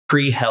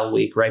pre-Hell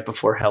Week, right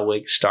before Hell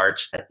Week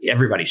starts,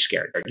 everybody's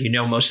scared. You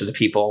know, most of the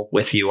people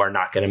with you are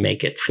not going to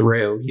make it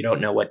through. You don't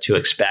know what to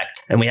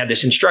expect. And we had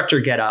this instructor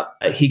get up.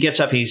 He gets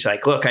up, he's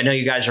like, look, I know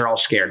you guys are all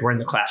scared. We're in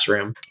the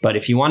classroom. But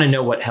if you want to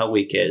know what Hell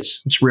Week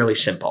is, it's really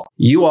simple.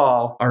 You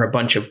all are a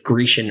bunch of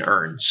Grecian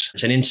urns.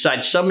 And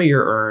inside some of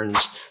your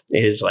urns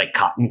is like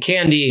cotton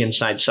candy.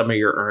 Inside some of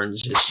your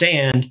urns is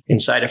sand.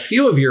 Inside a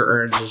few of your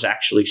urns is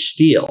actually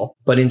steel.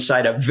 But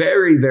inside a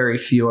very, very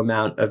few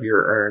amount of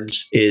your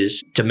urns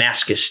is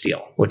Damascus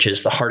steel, which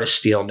is the hardest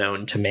steel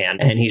known to man.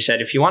 And he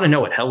said, if you want to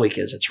know what Hell Week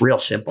is, it's real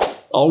simple.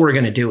 All we're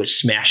going to do is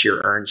smash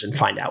your urns and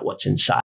find out what's inside.